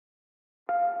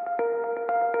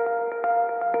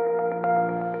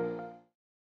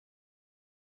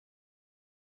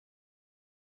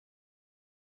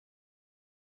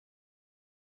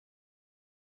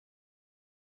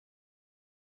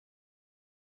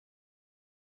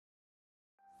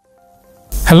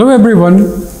Hello everyone,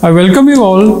 I welcome you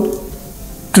all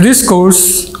to this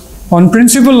course on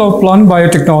Principle of Plant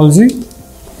Biotechnology,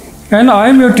 and I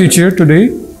am your teacher today.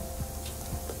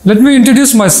 Let me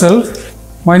introduce myself.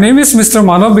 My name is Mr.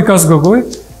 Manav Vikas Gogoi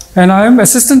and I am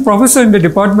Assistant Professor in the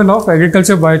Department of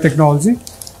Agriculture Biotechnology,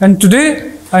 and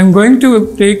today I am going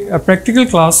to take a practical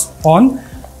class on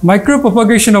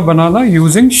micropropagation of banana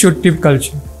using shoot tip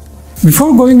culture.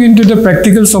 Before going into the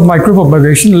practicals of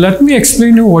micropropagation, let me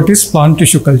explain you what is plant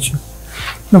tissue culture.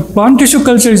 Now, plant tissue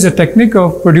culture is a technique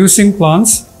of producing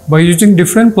plants by using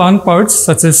different plant parts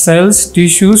such as cells,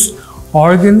 tissues,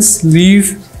 organs,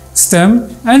 leaf,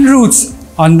 stem and roots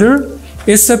under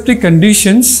aseptic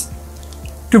conditions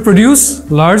to produce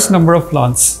large number of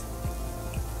plants.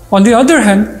 On the other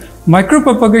hand,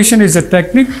 micropropagation is a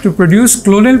technique to produce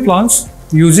clonal plants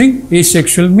using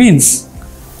asexual means.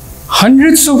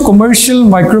 Hundreds of commercial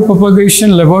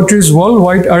micropropagation laboratories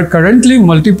worldwide are currently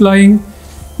multiplying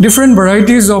different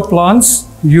varieties of plants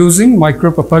using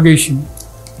micropropagation.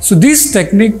 So this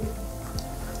technique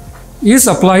is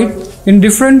applied in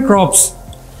different crops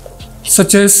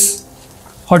such as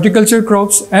horticulture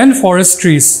crops and forest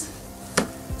trees.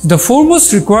 The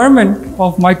foremost requirement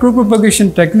of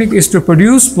micropropagation technique is to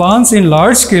produce plants in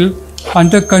large scale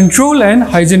under control and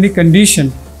hygienic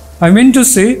condition. I mean to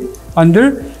say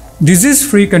under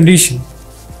disease-free condition.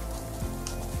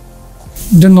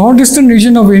 The northeastern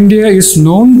region of India is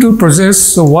known to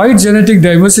possess a wide genetic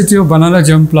diversity of banana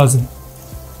germplasm.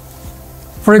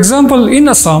 For example, in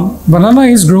Assam, banana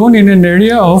is grown in an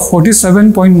area of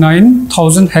 47.9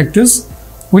 thousand hectares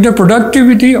with a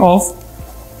productivity of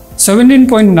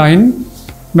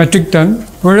 17.9 metric ton,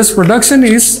 whereas production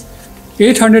is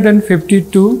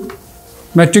 852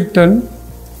 metric ton,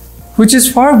 which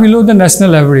is far below the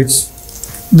national average.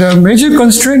 The major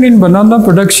constraint in banana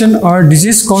production are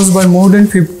disease caused by more than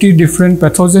 50 different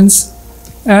pathogens,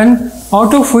 and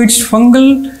out of which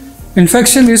fungal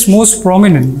infection is most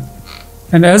prominent.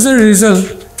 And as a result,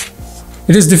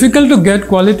 it is difficult to get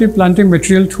quality planting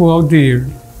material throughout the year.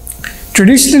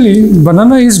 Traditionally,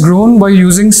 banana is grown by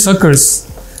using suckers.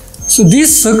 So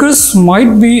these suckers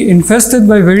might be infested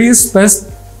by various pests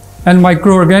and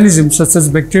microorganisms such as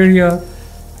bacteria,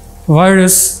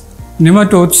 virus,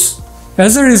 nematodes.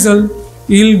 As a result,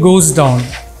 yield goes down.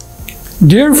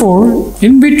 Therefore,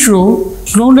 in vitro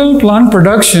clonal plant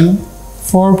production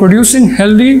for producing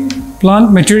healthy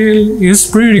plant material is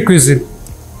prerequisite.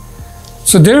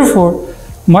 So therefore,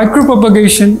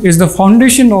 micropropagation is the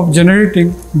foundation of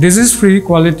generating disease-free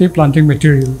quality planting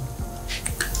material.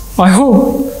 I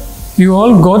hope you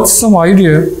all got some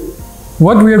idea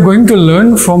what we are going to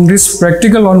learn from this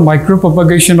practical on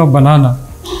micropropagation of banana.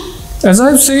 As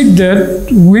I've said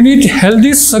that we need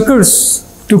healthy suckers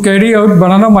to carry out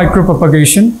banana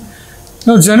micropropagation.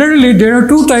 Now generally there are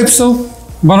two types of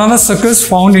banana suckers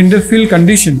found in the field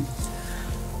condition.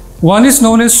 One is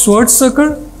known as sword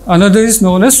sucker, another is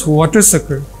known as water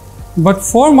sucker. But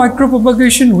for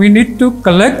micropropagation we need to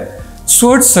collect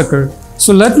sword sucker.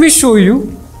 So let me show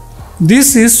you.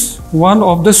 This is one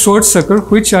of the sword sucker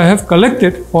which I have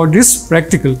collected for this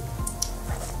practical.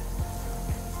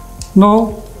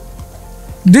 Now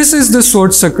this is the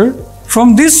sword sucker.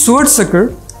 From this sword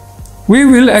sucker, we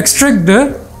will extract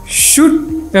the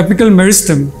shoot apical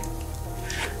meristem.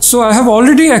 So I have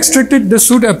already extracted the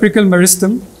shoot apical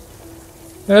meristem,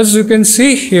 as you can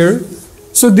see here.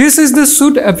 So this is the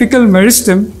shoot apical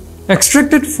meristem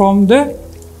extracted from the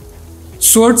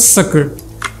sword sucker.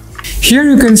 Here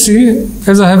you can see,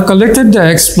 as I have collected the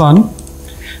explant.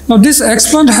 Now this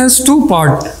explant has two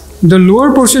parts. The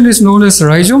lower portion is known as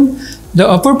rhizome. The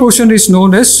upper portion is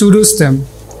known as pseudostem.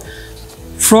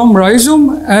 From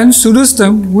rhizome and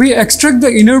pseudostem, we extract the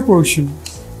inner portion,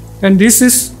 and this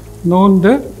is known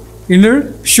the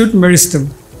inner shoot meristem.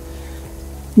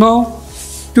 Now,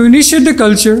 to initiate the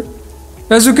culture,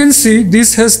 as you can see,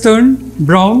 this has turned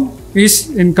brownish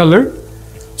in color.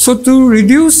 So to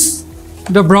reduce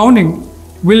the browning,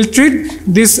 we'll treat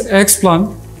this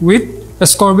explant with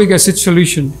ascorbic acid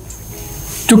solution.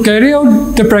 To carry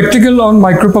out the practical on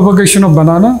micropropagation of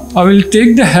banana, I will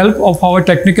take the help of our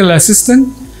technical assistant,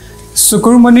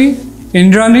 Sukurmani,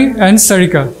 Indrani and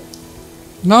Sarika.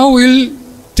 Now we'll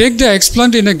take the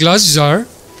explant in a glass jar.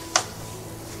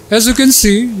 As you can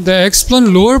see, the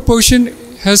explant lower portion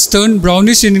has turned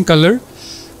brownish in color,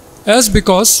 as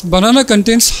because banana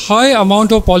contains high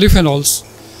amount of polyphenols.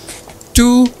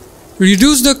 To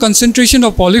reduce the concentration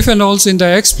of polyphenols in the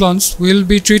explants, we will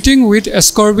be treating with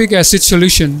ascorbic acid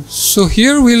solution. So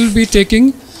here we will be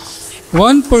taking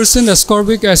 1%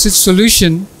 ascorbic acid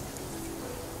solution.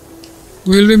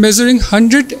 We will be measuring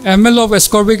 100 ml of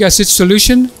ascorbic acid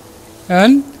solution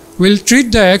and we'll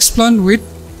treat the explant with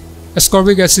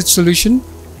ascorbic acid solution.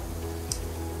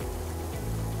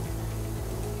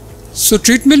 So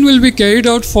treatment will be carried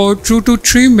out for 2 to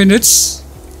 3 minutes.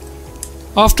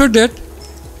 After that,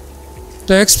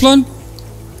 the explant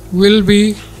will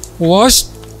be washed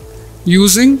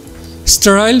using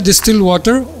sterile distilled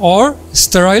water or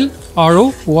sterile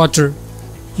RO water.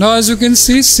 Now as you can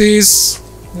see, she is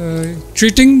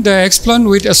treating the explant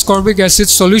with ascorbic acid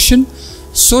solution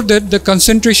so that the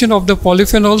concentration of the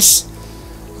polyphenols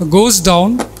goes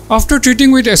down. After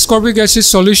treating with ascorbic acid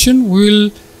solution, we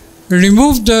will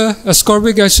remove the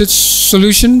ascorbic acid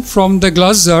solution from the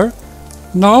glass jar.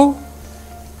 Now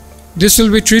this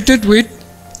will be treated with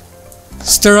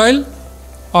sterile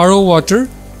RO water.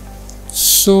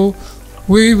 So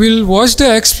we will wash the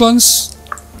explants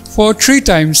for 3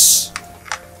 times.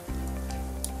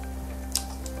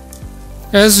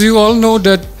 As you all know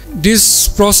that this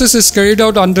process is carried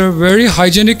out under very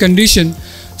hygienic condition,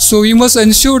 so we must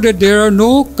ensure that there are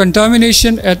no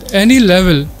contamination at any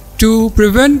level. To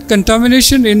prevent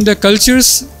contamination in the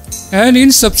cultures and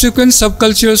in subsequent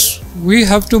subcultures, we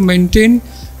have to maintain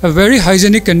a very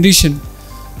hygienic condition.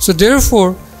 So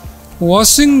therefore,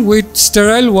 washing with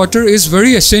sterile water is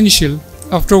very essential.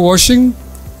 After washing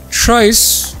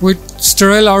thrice with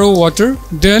sterile RO water,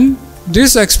 then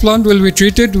this explant will be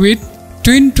treated with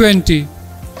Twin 20.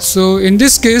 So in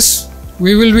this case,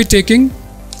 we will be taking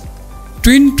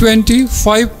Twin 20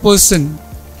 5%.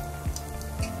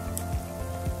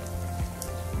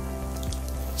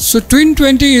 So Twin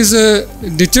 20 is a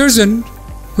detergent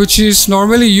which is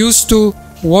normally used to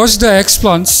wash the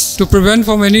explants to prevent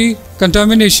from any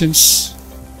contaminations.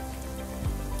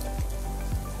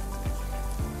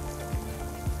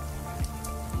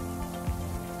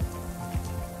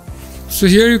 So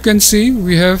here you can see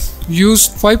we have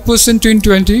used 5% Twin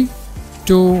 20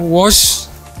 to wash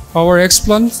our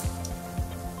explants.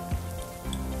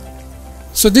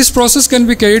 So this process can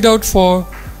be carried out for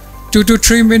 2 to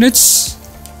 3 minutes.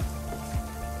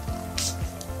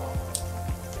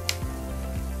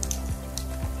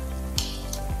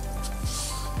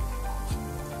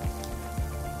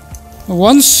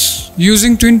 Once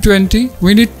using Twin 20,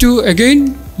 we need to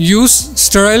again use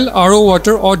sterile RO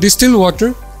water or distilled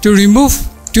water to remove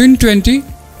Twin 20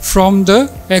 from the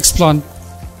explant.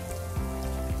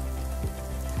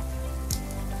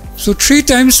 So 3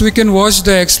 times we can wash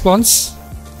the explants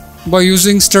by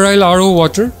using sterile RO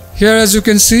water. Here as you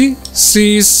can see,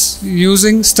 she is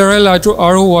using sterile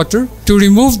RO water to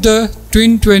remove the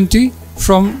Twin 20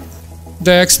 from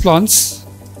the explants.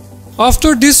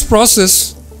 After this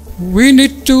process, we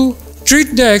need to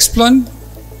treat the explant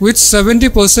with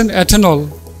 70% ethanol,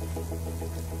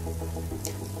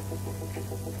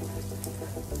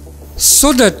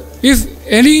 so that if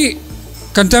any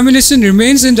contamination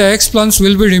remains in the explants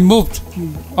will be removed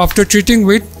after treating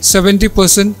with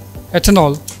 70%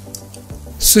 ethanol.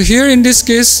 So here in this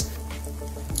case,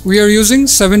 we are using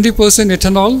 70%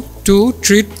 ethanol to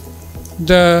treat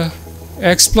the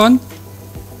explant,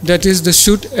 that is the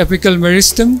shoot apical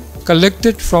meristem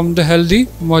collected from the healthy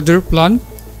mother plant.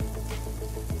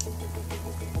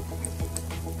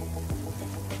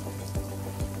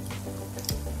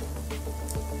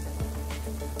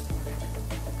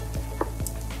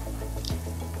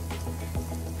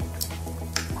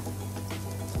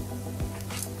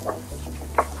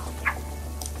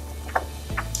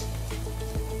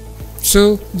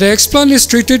 So the explant is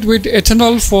treated with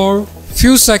ethanol for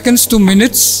few seconds to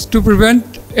minutes to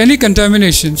prevent any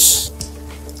contaminations.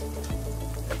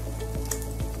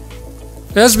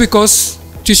 That's because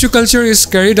tissue culture is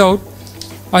carried out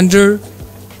under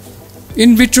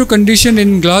in vitro condition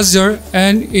in glass jar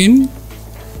and in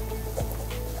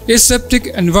aseptic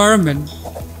environment.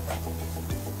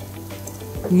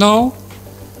 Now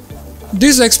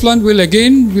this explant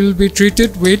will be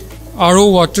treated with RO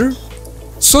water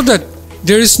so that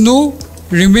there is no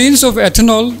remains of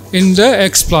ethanol in the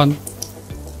explant.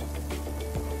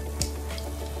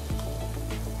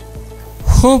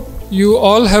 Hope you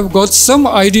all have got some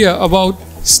idea about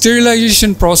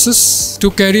sterilization process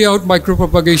to carry out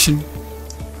micropropagation.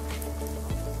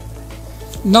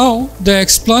 Now the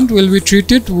explant will be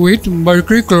treated with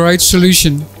mercury chloride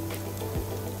solution.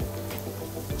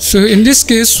 So in this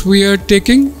case we are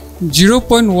taking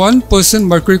 0.1%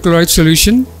 mercury chloride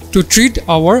solution to treat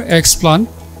our explant.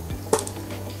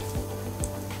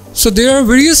 So there are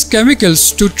various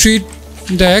chemicals to treat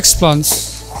the explants,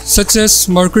 such as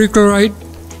mercury chloride,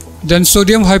 then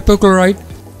sodium hypochlorite.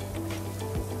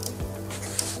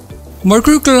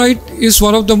 Mercury chloride is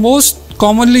one of the most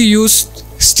commonly used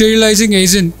sterilizing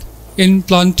agent in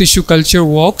plant tissue culture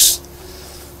works.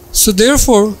 So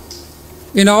therefore,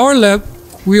 In our lab,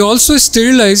 we also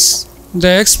sterilize the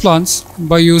explants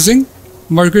by using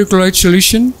mercury chloride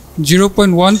solution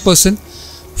 0.1%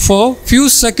 for few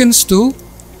seconds to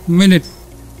minute.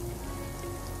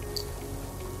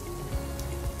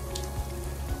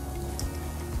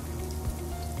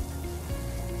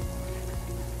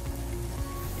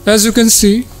 As you can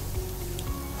see,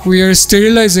 we are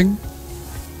sterilizing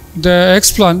the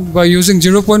explant by using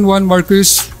 0.1 mercury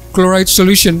chloride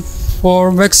solution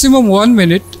for maximum 1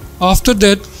 minute. After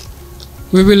that,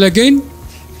 we will again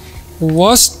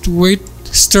wash with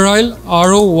sterile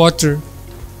RO water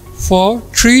for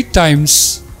 3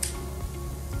 times.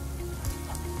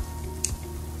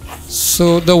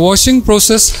 So the washing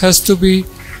process has to be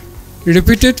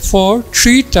repeated for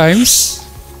 3 times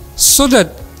so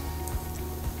that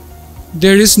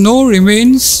there is no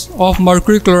remains of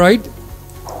mercury chloride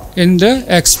in the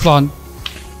explant.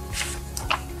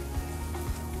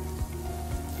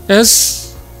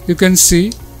 As you can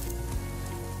see,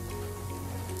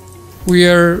 we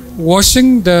are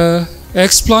washing the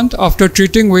explant after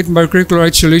treating with mercury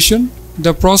chloride solution.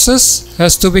 The process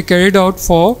has to be carried out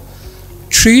for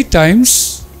 3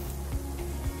 times.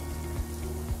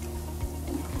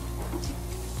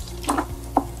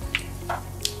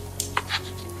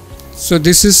 So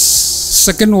this is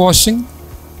second washing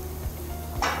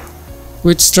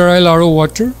with sterile RO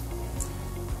water.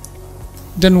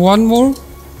 Then one more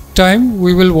time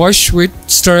we will wash with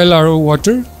sterile RO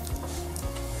water.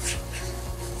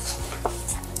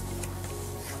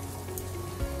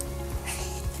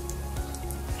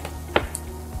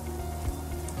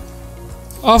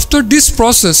 After this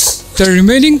process, the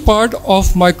remaining part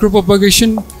of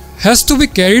micropropagation has to be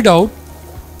carried out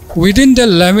within the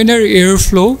laminar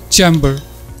airflow chamber.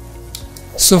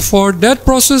 So for that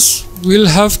process, we'll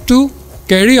have to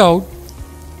carry out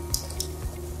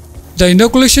the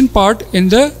inoculation part in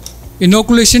the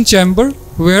inoculation chamber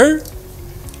where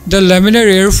the laminar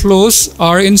airflows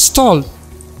are installed.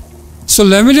 So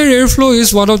laminar airflow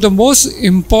is one of the most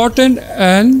important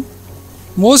and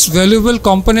most valuable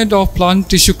component of plant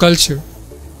tissue culture.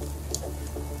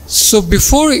 So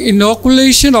before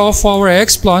inoculation of our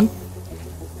explant,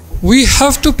 we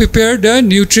have to prepare the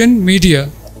nutrient media.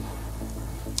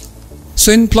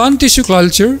 So in plant tissue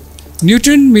culture,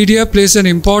 nutrient media plays an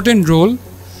important role.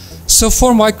 So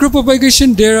for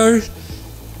micropropagation, there are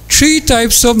 3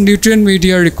 types of nutrient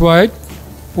media required.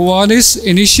 One is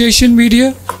initiation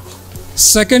media,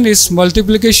 second is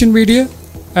multiplication media,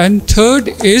 and third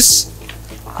is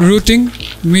rooting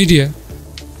media.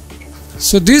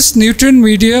 So these nutrient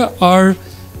media are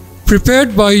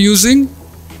prepared by using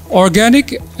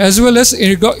organic as well as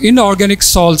inorganic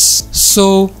salts.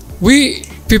 So we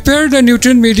prepare the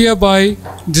nutrient media by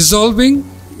dissolving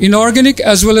inorganic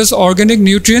as well as organic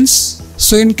nutrients.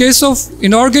 So in case of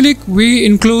inorganic, we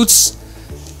includes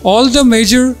all the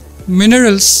major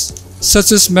minerals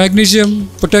such as magnesium,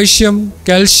 potassium,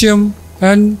 calcium,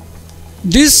 and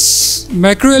these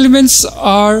macroelements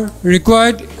are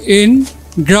required in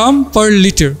gram per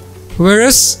liter,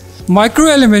 whereas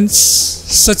microelements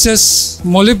such as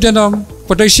molybdenum,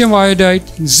 potassium iodide,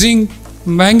 zinc,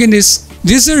 manganese,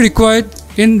 these are required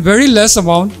in very less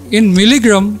amount in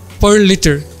milligram per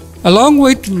liter. Along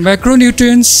with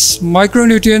macronutrients,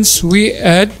 micronutrients, we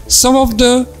add some of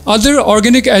the other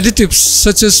organic additives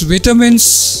such as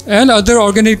vitamins and other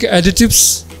organic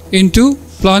additives into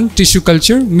plant tissue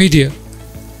culture media.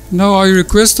 Now I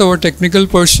request our technical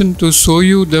person to show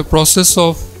you the process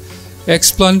of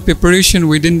explant preparation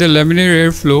within the laminar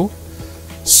airflow.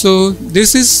 So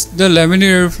this is the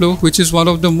laminar airflow, which is one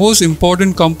of the most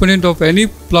important component of any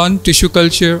plant tissue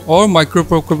culture or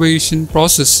micropropagation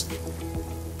process.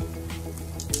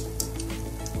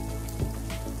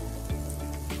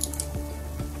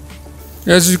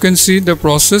 As you can see the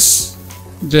process,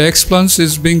 the explants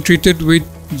is being treated with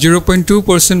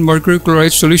 0.2% mercury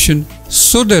chloride solution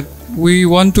so that we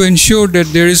want to ensure that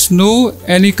there is no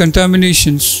any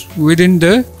contaminations within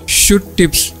the shoot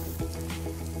tips.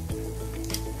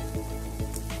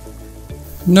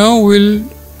 Now we'll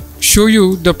show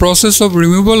you the process of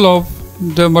removal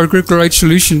of the mercury chloride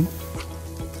solution.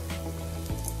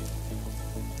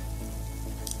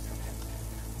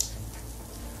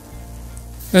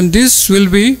 And this will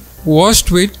be washed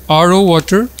with RO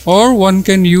water, or one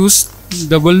can use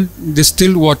double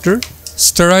distilled water,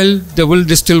 sterile double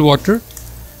distilled water.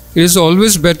 It is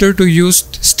always better to use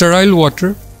sterile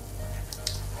water.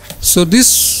 So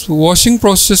this washing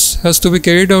process has to be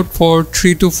carried out for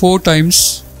 3 to 4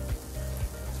 times.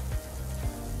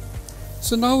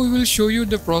 So now we will show you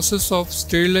the process of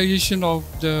sterilization of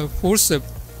the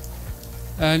forceps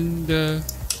and the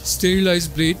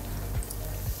sterilized blade.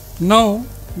 Now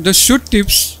the shoot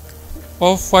tips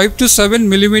of 5 to 7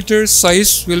 millimeter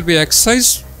size will be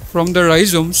excised from the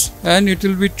rhizomes and it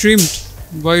will be trimmed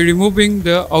by removing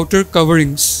the outer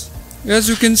coverings. As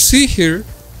you can see here,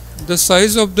 the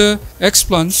size of the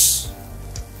explants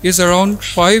is around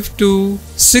 5 to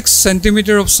 6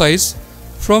 centimeter of size.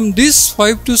 From this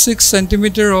 5 to 6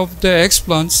 centimeter of the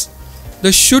explants,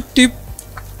 the shoot tip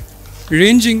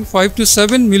ranging 5 to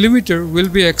 7 millimeter will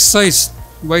be excised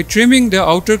by trimming the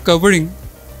outer covering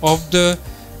of the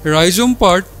rhizome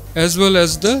part as well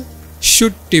as the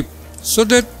shoot tip, so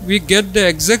that we get the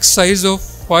exact size of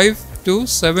 5 to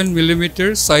 7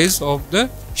 millimeter size of the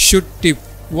shoot tip.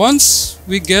 Once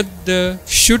we get the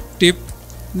shoot tip,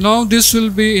 now this will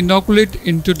be inoculated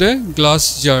into the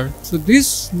glass jar. So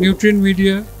this nutrient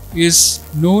media is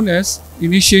known as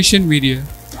initiation media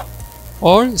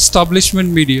or establishment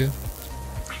media.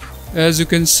 As you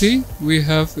can see, we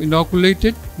have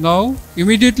inoculated. Now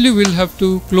immediately we'll have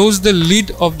to close the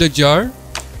lid of the jar.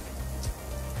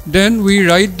 Then we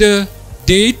write the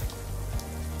date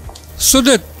so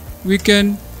that we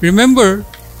can remember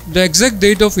the exact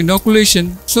date of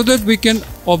inoculation, so that we can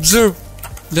observe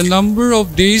the number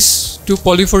of days to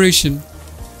proliferation.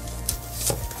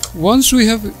 Once we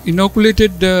have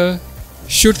inoculated the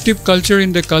shoot tip culture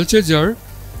in the culture jar,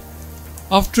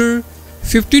 after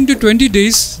 15 to 20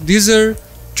 days, these are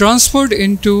transferred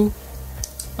into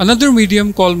another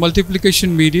medium called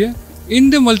multiplication media. In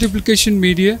the multiplication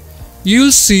media, you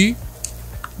will see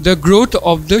the growth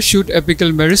of the shoot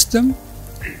apical meristem,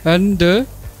 and the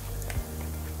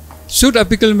shoot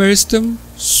apical meristem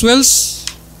swells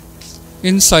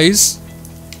in size,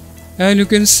 and you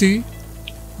can see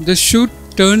the shoot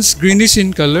turns greenish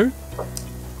in color.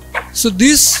 So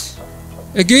this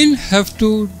again have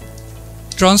to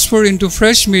transfer into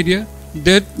fresh media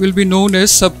that will be known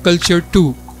as subculture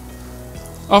 2.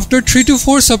 After 3 to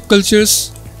 4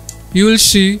 subcultures, you will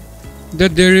see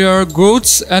that there are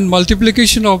growths and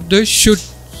multiplication of the shoot.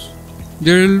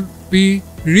 There will be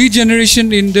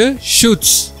regeneration in the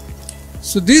shoots.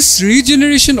 So this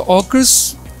regeneration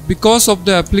occurs because of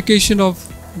the application of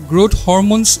growth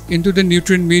hormones into the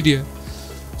nutrient media.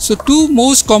 So two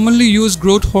most commonly used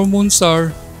growth hormones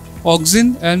are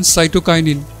auxin and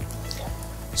cytokinin.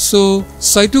 So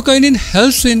cytokinin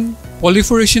helps in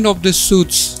proliferation of the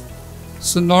shoots.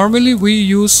 So normally we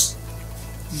use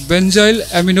benzyl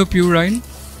aminopurine.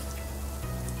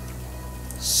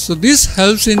 So this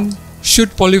helps in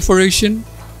shoot proliferation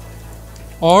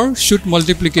or shoot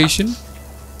multiplication.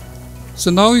 So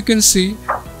now you can see,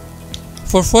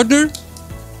 for further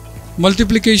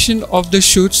multiplication of the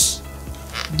shoots,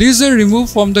 these are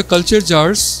removed from the culture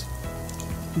jars.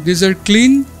 These are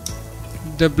clean,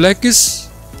 the blackish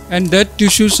and dead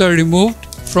tissues are removed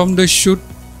from the shoot,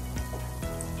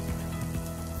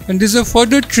 and these are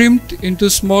further trimmed into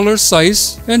smaller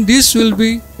size, and this will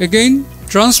be again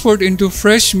transferred into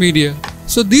fresh media.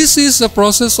 So this is a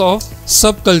process of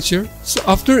subculture. So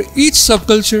after each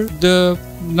subculture, the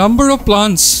number of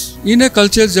plants in a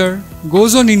culture jar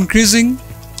goes on increasing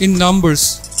in numbers.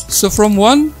 So from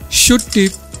one shoot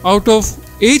tip, out of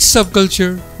each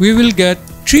subculture, we will get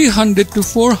 300 to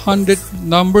 400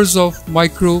 numbers of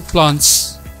micro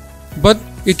plants. But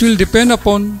it will depend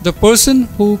upon the person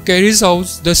who carries out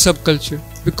the subculture,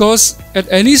 because at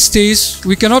any stage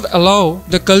we cannot allow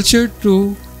the culture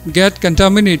to get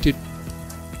contaminated.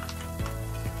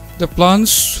 The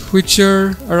plants which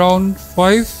are around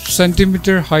 5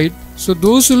 centimeter height, so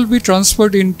those will be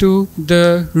transferred into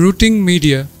the rooting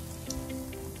media.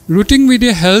 Rooting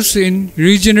media helps in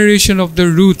regeneration of the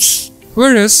roots,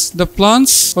 whereas the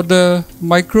plants or the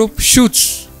microbe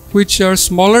shoots which are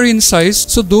smaller in size,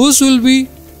 so those will be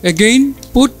again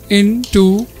put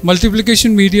into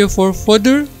multiplication media for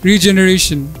further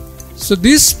regeneration. So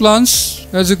these plants,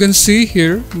 as you can see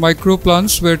here, micro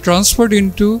plants were transferred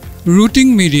into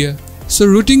rooting media. So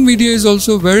rooting media is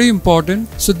also very important.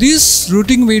 So this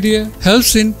rooting media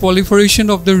helps in proliferation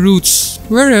of the roots,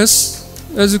 whereas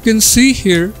as you can see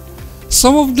here,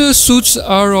 some of the shoots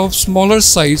are of smaller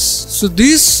size. So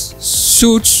these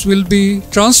shoots will be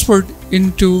transferred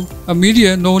into a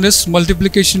media known as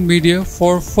multiplication media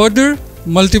for further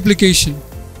multiplication.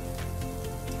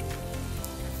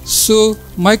 So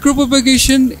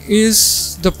micropropagation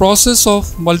is the process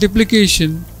of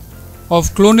multiplication of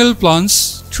clonal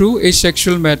plants through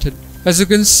asexual method. As you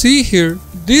can see here,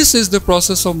 this is the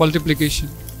process of multiplication.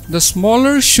 The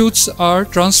smaller shoots are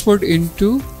transferred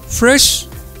into fresh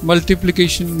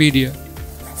multiplication media.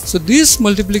 So this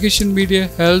multiplication media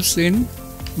helps in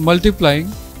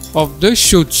multiplying of the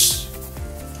shoots.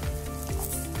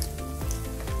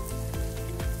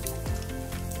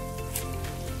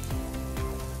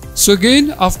 So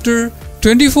again, after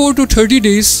 24 to 30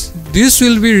 days, this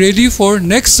will be ready for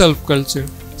next subculture.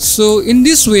 So in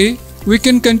this way, we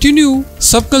can continue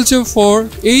subculture for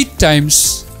 8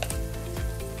 times.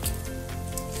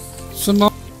 So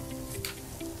now,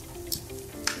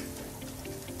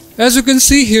 as you can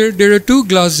see here, there are 2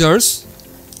 glass jars.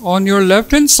 On your left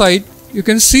hand side, you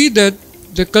can see that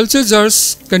the culture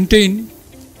jars contain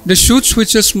the shoots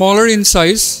which are smaller in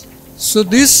size. So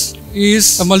this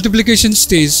is a multiplication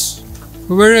stage.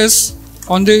 Whereas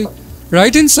on the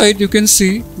right hand side, you can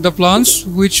see the plants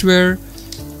which were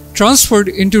transferred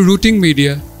into rooting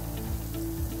media.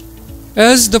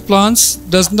 As the plants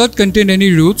does not contain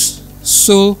any roots,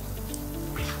 so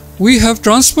we have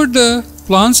transferred the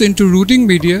plants into rooting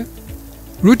media.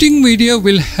 Rooting media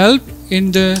will help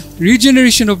in the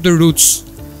regeneration of the roots.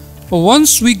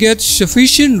 Once we get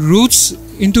sufficient roots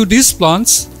into these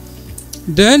plants,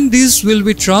 then these will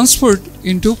be transferred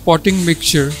into potting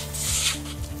mixture.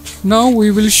 Now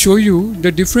we will show you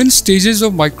the different stages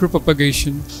of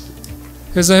micropropagation.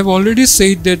 As I have already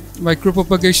said that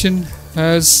micropropagation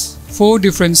has 4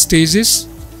 different stages.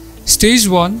 Stage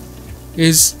 1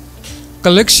 is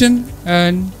collection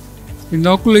and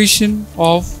inoculation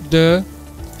of the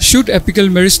shoot apical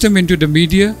meristem into the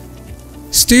media.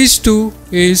 Stage 2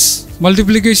 is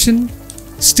multiplication.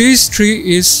 Stage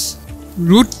 3 is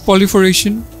root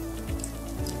proliferation.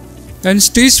 And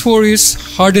stage 4 is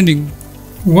hardening.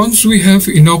 Once we have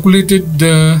inoculated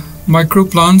the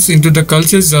microplants into the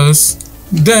culture jars,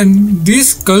 then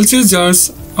these culture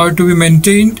jars are to be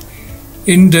maintained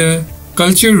in the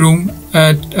culture room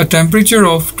at a temperature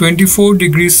of 24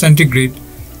 degrees centigrade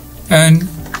and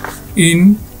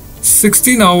in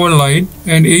 16-hour light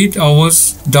and 8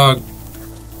 hours dark.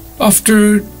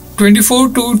 After 24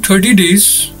 to 30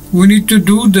 days, we need to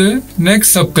do the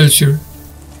next subculture.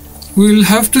 We will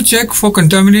have to check for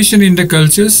contamination in the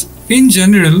cultures. In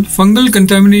general, fungal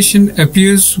contamination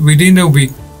appears within a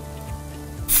week.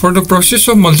 For the process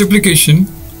of multiplication,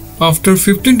 after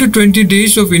 15 to 20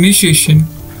 days of initiation,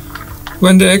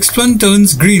 when the eggplant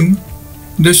turns green,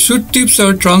 the shoot tips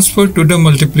are transferred to the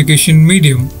multiplication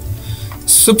medium.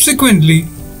 Subsequently,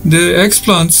 the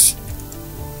eggplants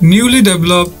newly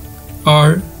developed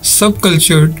are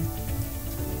subcultured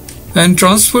and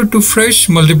transferred to fresh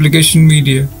multiplication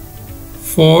media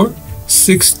for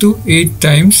 6 to 8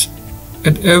 times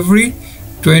at every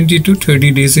 20 to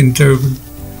 30 days interval.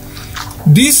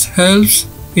 This helps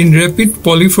in rapid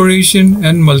proliferation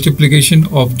and multiplication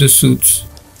of the shoots.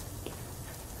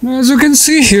 Now, as you can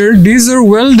see here, these are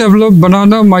well developed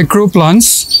banana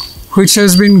microplants which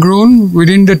has been grown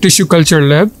within the tissue culture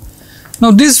lab.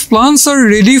 Now these plants are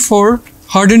ready for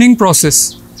hardening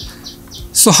process.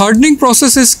 So hardening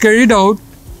process is carried out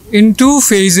in 2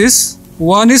 phases.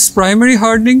 One is primary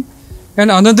hardening and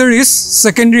another is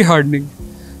secondary hardening.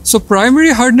 So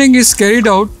primary hardening is carried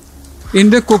out in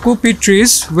the cocoa peat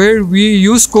trays where we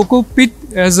use cocoa peat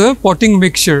as a potting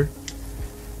mixture.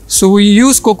 So we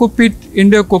use cocoa peat in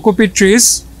the cocoa peat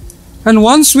trays, and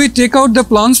once we take out the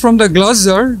plants from the glass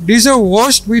jar, these are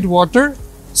washed with water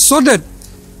so that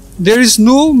there is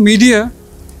no media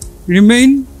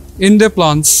remain in the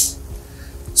plants.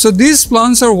 So these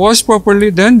plants are washed properly,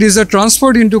 then these are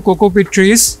transferred into cocoa peat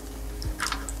trays,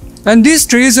 and these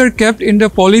trays are kept in the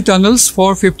polytunnels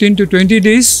for 15 to 20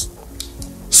 days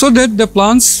so that the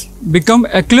plants become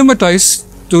acclimatized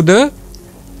to the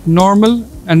normal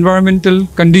environmental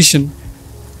condition.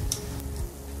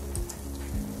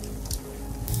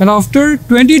 And after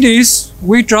 20 days,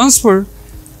 we transfer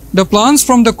the plants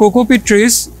from the cocoa peat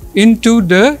trays into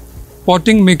the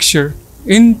potting mixture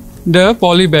in the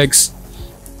poly bags.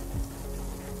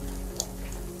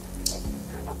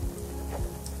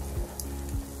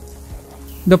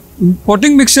 The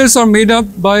potting mixtures are made up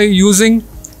by using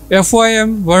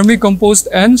FYM, vermicompost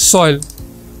and soil.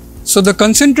 So the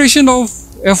concentration of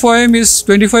FYM is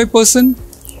 25%,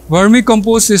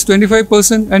 vermicompost is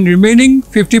 25% and remaining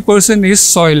 50% is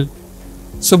soil.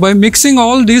 So by mixing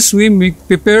all this, we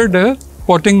prepare the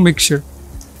potting mixture.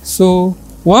 So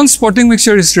once potting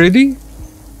mixture is ready,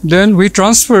 then we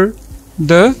transfer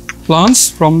the plants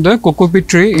from the cocoa peat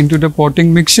tray into the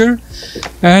potting mixture,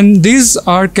 and these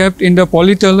are kept in the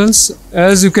polytunnels.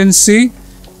 As you can see,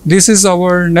 this is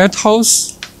our net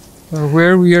house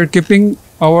where we are keeping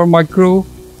our micro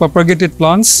propagated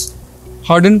plants,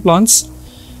 hardened plants,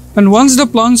 and once the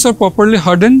plants are properly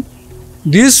hardened,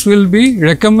 this will be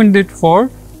recommended for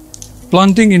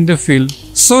planting in the field,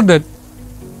 so that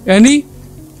any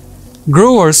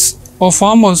growers or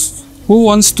farmers who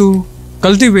wants to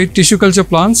cultivate tissue culture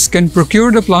plants can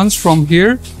procure the plants from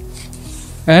here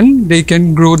and they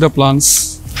can grow the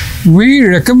plants. we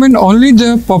recommend only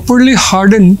the properly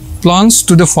hardened plants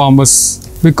to the farmers,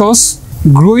 because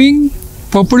growing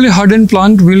properly hardened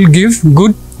plant will give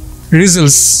good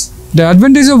results. The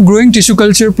advantage of growing tissue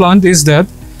culture plant is that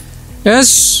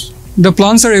as the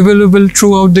plants are available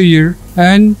throughout the year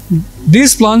and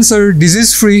these plants are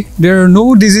disease free, there are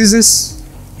no diseases,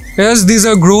 as these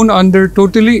are grown under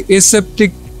totally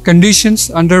aseptic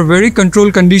conditions, under very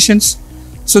controlled conditions.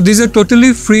 So these are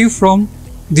totally free from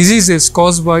diseases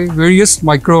caused by various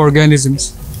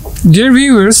microorganisms. Dear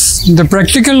viewers, the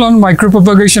practical on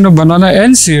micropropagation of banana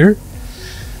ends here.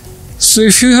 So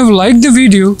if you have liked the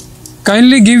video,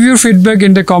 kindly give your feedback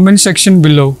in the comment section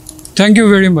below. Thank you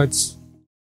very much.